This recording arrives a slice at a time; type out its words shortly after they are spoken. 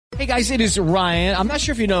Hey guys, it is Ryan. I'm not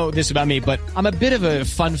sure if you know this about me, but I'm a bit of a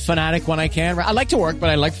fun fanatic when I can. I like to work,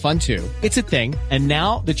 but I like fun too. It's a thing. And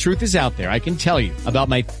now the truth is out there. I can tell you about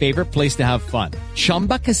my favorite place to have fun.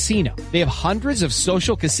 Chumba Casino. They have hundreds of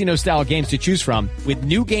social casino style games to choose from with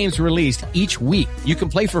new games released each week. You can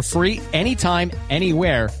play for free anytime,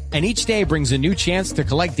 anywhere. And each day brings a new chance to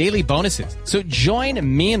collect daily bonuses. So join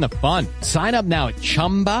me in the fun. Sign up now at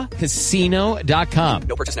ChumbaCasino.com.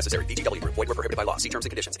 No purchase necessary. VGW Group. Void where prohibited by law. See terms and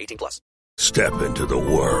conditions. 18+. Step into the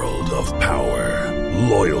world of power,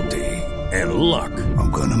 loyalty, and luck.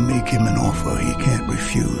 I'm gonna make him an offer he can't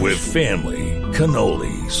refuse. With family,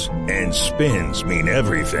 cannolis, and spins mean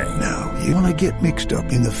everything. Now, you wanna get mixed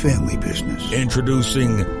up in the family business.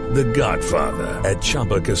 Introducing The Godfather at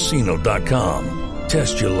ChumbaCasino.com.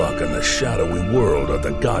 Test your luck in the shadowy world of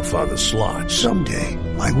The Godfather slot. Someday,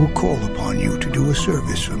 I will call upon you to do a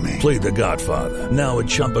service for me. Play The Godfather now at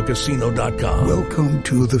ChumbaCasino.com. Welcome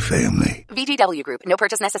to the family. VGW Group. No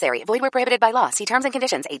purchase necessary. Void where prohibited by law. See terms and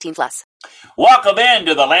conditions. 18+. Welcome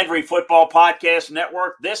into the Landry Football Podcast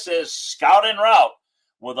Network. This is Scout en Route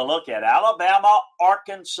with a look at Alabama,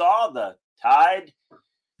 Arkansas. The Tide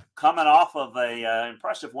coming off of a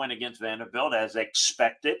impressive win against Vanderbilt as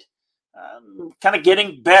expected. Kind of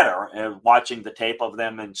getting better watching the tape of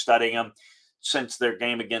them and studying them since their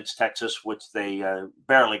game against Texas, which they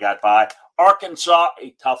barely got by. Arkansas,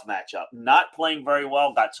 a tough matchup. Not playing very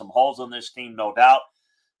well. Got some holes in this team, no doubt.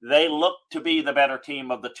 They look to be the better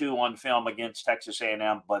team of the two on film against Texas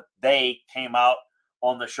A&M, but they came out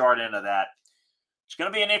on the short end of that. It's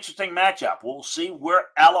going to be an interesting matchup. We'll see where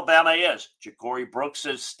Alabama is. Ja'Cory Brooks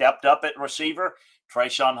has stepped up at receiver.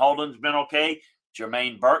 Trayshawn Holden's been okay.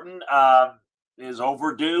 Jermaine Burton is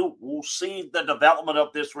overdue. We'll see the development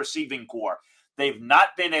of this receiving core. They've not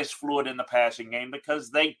been as fluid in the passing game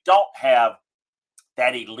because they don't have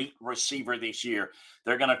that elite receiver this year.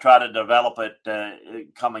 They're going to try to develop it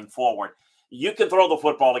coming forward. You can throw the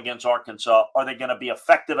football against Arkansas. Are they going to be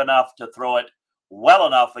effective enough to throw it well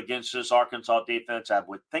enough against this Arkansas defense? I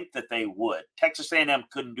would think that they would. Texas A&M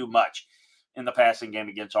couldn't do much in the passing game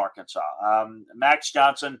against Arkansas. Max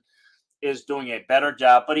Johnson is doing a better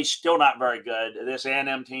job, but he's still not very good. This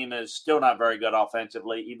A&M team is still not very good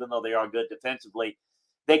offensively, even though they are good defensively.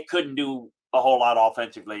 They couldn't do a whole lot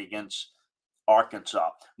offensively against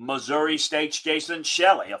Arkansas. Missouri State's Jason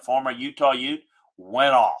Shelley, a former Utah Ute,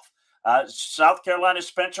 went off. South Carolina's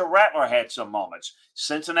Spencer Rattler had some moments.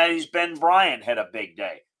 Cincinnati's Ben Bryant had a big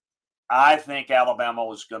day. I think Alabama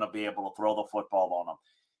was going to be able to throw the football on them.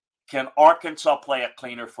 Can Arkansas play a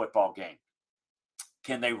cleaner football game?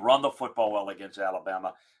 Can they run the football well against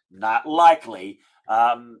Alabama? Not likely,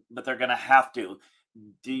 but they're going to have to.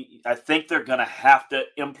 I think they're going to have to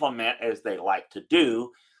implement, as they like to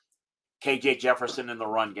do, KJ Jefferson in the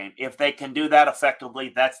run game. If they can do that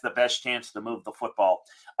effectively, that's the best chance to move the football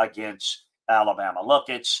against Alabama. Look,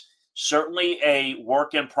 it's certainly a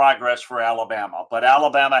work in progress for Alabama, but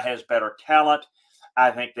Alabama has better talent. I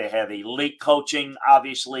think they have elite coaching.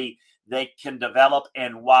 Obviously, they can develop,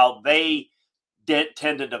 and while they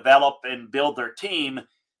tend to develop and build their team,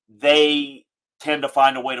 they tend to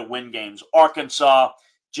find a way to win games. Arkansas,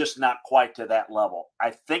 just not quite to that level.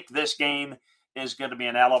 I think this game is going to be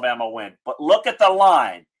an Alabama win. But look at the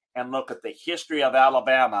line and look at the history of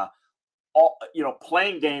Alabama,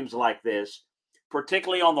 playing games like this,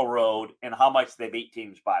 particularly on the road, and how much they beat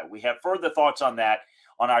teams by. We have further thoughts on that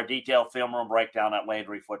on our detailed film room breakdown at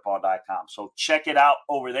LandryFootball.com. So check it out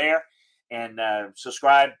over there. And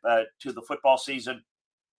subscribe to the football season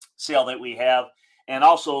sale that we have. And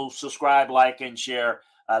also subscribe, like, and share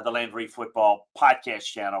the Landry Football Podcast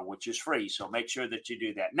channel, which is free. So make sure that you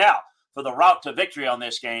do that. Now, for the route to victory on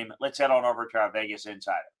this game, let's head on over to our Vegas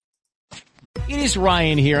Insider. It is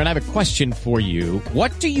Ryan here, and I have a question for you.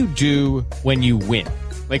 What do you do when you win?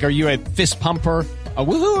 Like, are you a fist pumper, a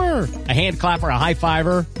woohooer, a hand clapper, a high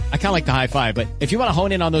fiver? I kind of like the high five, but if you want to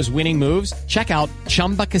hone in on those winning moves, check out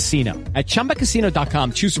Chumba Casino. At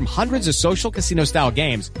ChumbaCasino.com, choose from hundreds of social casino style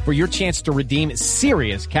games for your chance to redeem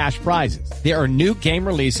serious cash prizes. There are new game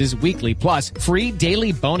releases weekly, plus free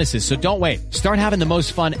daily bonuses. So don't wait. Start having the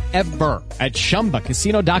most fun ever at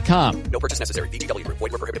ChumbaCasino.com. No purchase necessary. VGW Group.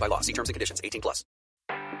 Void where prohibited by law. See terms and conditions. 18+.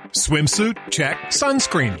 Swimsuit? Check.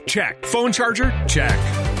 Sunscreen? Check. Phone charger? Check.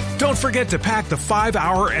 Don't forget to pack the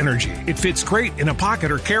 5-Hour Energy. It fits great in a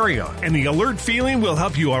pocket or carry-on, and the alert feeling will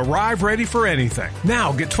help you arrive ready for anything.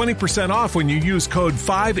 Now get 20% off when you use code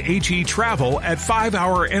 5HETRAVEL at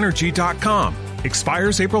 5hourenergy.com.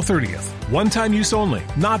 Expires April 30th. One-time use only.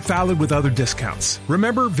 Not valid with other discounts.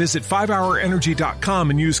 Remember, visit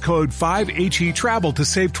 5hourenergy.com and use code 5HETRAVEL to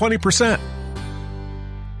save 20%.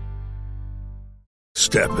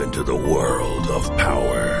 Step into the world of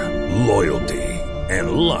power, loyalty,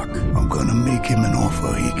 and luck. I'm gonna make him an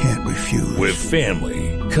offer he can't refuse. With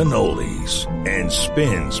family, cannolis, and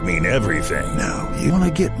spins mean everything. Now, you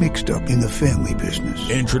wanna get mixed up in the family business.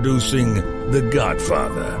 Introducing The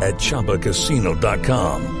Godfather at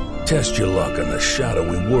ChumbaCasino.com. Test your luck in the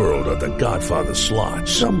shadowy world of The Godfather slot.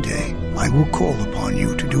 Someday, I will call upon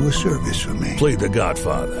you to do a service for me. Play The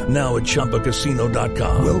Godfather now at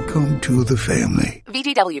ChumbaCasino.com. Welcome to the family.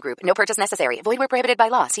 VGW Group. No purchase necessary. Void where prohibited by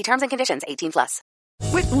law. See terms and conditions. 18+.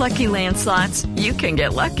 With Lucky Land Slots, you can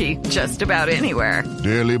get lucky just about anywhere.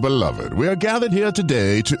 Dearly beloved, we are gathered here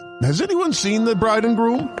today to... Has anyone seen the bride and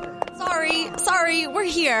groom? Sorry, we're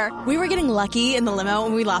here. We were getting lucky in the limo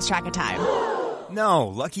and we lost track of time. No,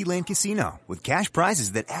 Lucky Land Casino, with cash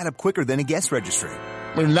prizes that add up quicker than a guest registry.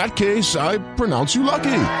 In that case, I pronounce you lucky.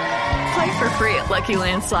 Play for free at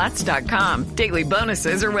LuckyLandSlots.com. Daily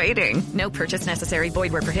bonuses are waiting. No purchase necessary.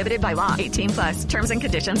 Void where prohibited by law. 18+. Terms and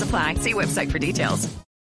conditions apply. See website for details.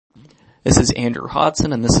 This is Andrew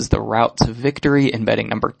Hodson, and this is the route to victory in betting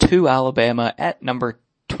number 2 Alabama at number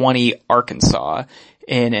 20 Arkansas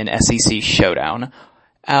in an SEC showdown.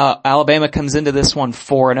 Alabama comes into this one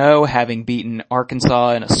 4-0, having beaten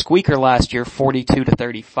Arkansas in a squeaker last year,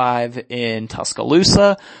 42-35 in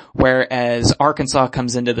Tuscaloosa, whereas Arkansas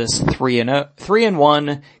comes into this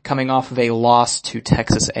 3-1, coming off of a loss to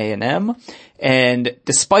Texas A&M. And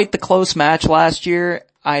despite the close match last year,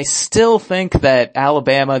 I still think that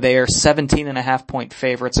Alabama, they are 17.5 point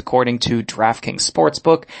favorites according to DraftKings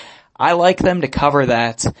Sportsbook. I like them to cover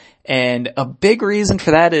that, and a big reason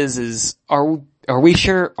for that is are we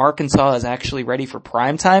sure Arkansas is actually ready for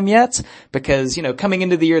prime time yet? Because, coming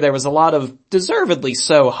into the year, there was a lot of deservedly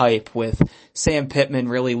so hype with Sam Pittman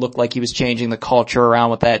really looked like he was changing the culture around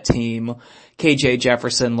with that team. KJ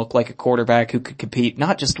Jefferson looked like a quarterback who could compete,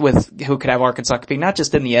 who could have Arkansas compete, not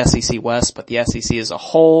just in the SEC West, but the SEC as a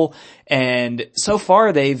whole. And so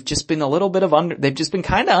far, they've just been kind of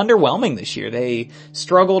underwhelming this year. They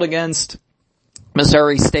struggled against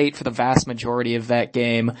Missouri State for the vast majority of that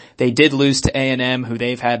game. They did lose to A&M, who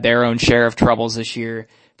they've had their own share of troubles this year.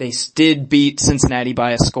 They did beat Cincinnati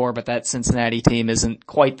by a score, but that Cincinnati team isn't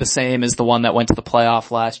quite the same as the one that went to the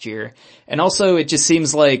playoff last year. And also, it just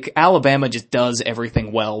seems like Alabama just does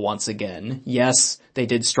everything well once again. Yes, they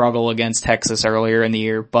did struggle against Texas earlier in the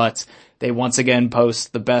year, but they once again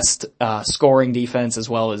post the best scoring defense as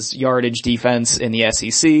well as yardage defense in the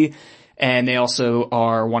SEC. And they also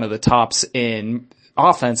are one of the tops in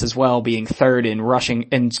offense as well, being third in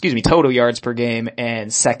total yards per game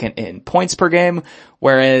and second in points per game.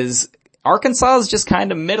 Whereas Arkansas is just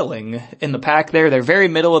kind of middling in the pack there. They're very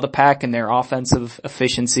middle of the pack in their offensive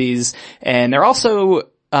efficiencies. And they're also,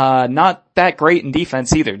 not that great in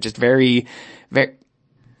defense either. Just very,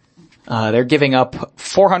 they're giving up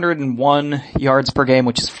 401 yards per game,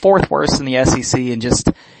 which is 4th worst in the SEC, and just,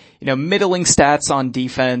 middling stats on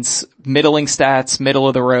defense, middling stats, middle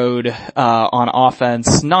of the road, on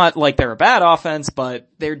offense. Not like they're a bad offense, but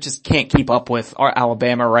they just can't keep up with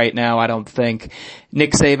Alabama right now, I don't think.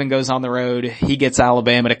 Nick Saban goes on the road. He gets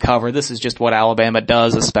Alabama to cover. This is just what Alabama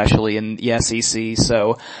does, especially in the SEC.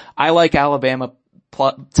 So I like Alabama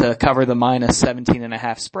to cover the minus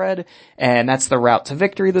 17.5 spread, and that's the route to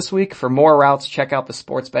victory this week. For more routes, check out the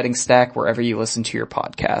Sports Betting Stack wherever you listen to your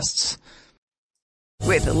podcasts.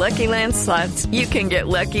 With the Lucky Land Slots, you can get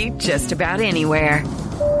lucky just about anywhere.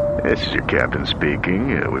 This is your captain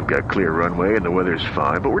speaking. We've got clear runway and the weather's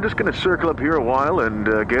fine, but we're just going to circle up here a while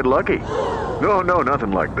and get lucky. No,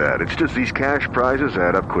 nothing like that. It's just these cash prizes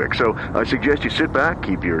add up quick. So I suggest you sit back,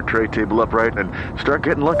 keep your tray table upright, and start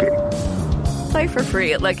getting lucky. Play for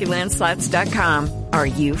free at LuckyLandSlots.com. Are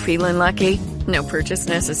you feeling lucky? No purchase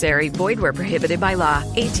necessary. Void where prohibited by law.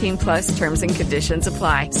 18+ terms and conditions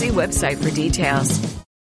apply. See website for details.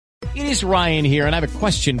 It is Ryan here, and I have a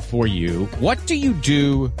question for you. What do you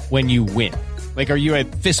do when you win? Like, are you a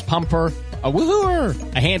fist pumper, a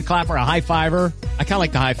woohooer, a hand clapper, a high fiver? I kind of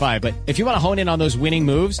like the high five, but if you want to hone in on those winning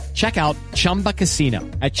moves, check out Chumba Casino.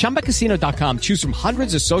 At ChumbaCasino.com, choose from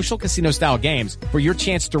hundreds of social casino-style games for your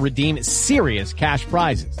chance to redeem serious cash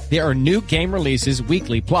prizes. There are new game releases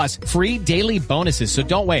weekly, plus free daily bonuses, so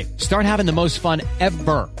don't wait. Start having the most fun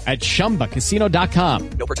ever at ChumbaCasino.com.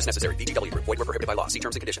 No purchase necessary. VGW Group. Void where prohibited by law. See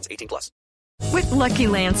terms and conditions. 18+. With Lucky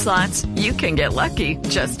Land Slots, you can get lucky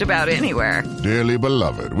just about anywhere. Dearly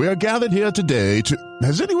beloved, we are gathered here today to...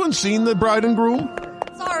 Has anyone seen the bride and groom?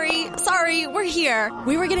 Sorry, we're here.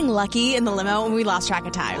 We were getting lucky in the limo and we lost track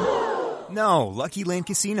of time. No, Lucky Land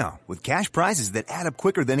Casino, with cash prizes that add up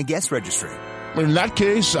quicker than a guest registry. In that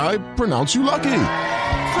case, I pronounce you lucky.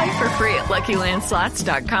 Play for free at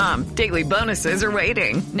LuckyLandSlots.com. Daily bonuses are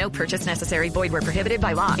waiting. No purchase necessary. Void where prohibited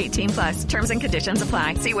by law. 18+. Terms and conditions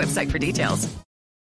apply. See website for details.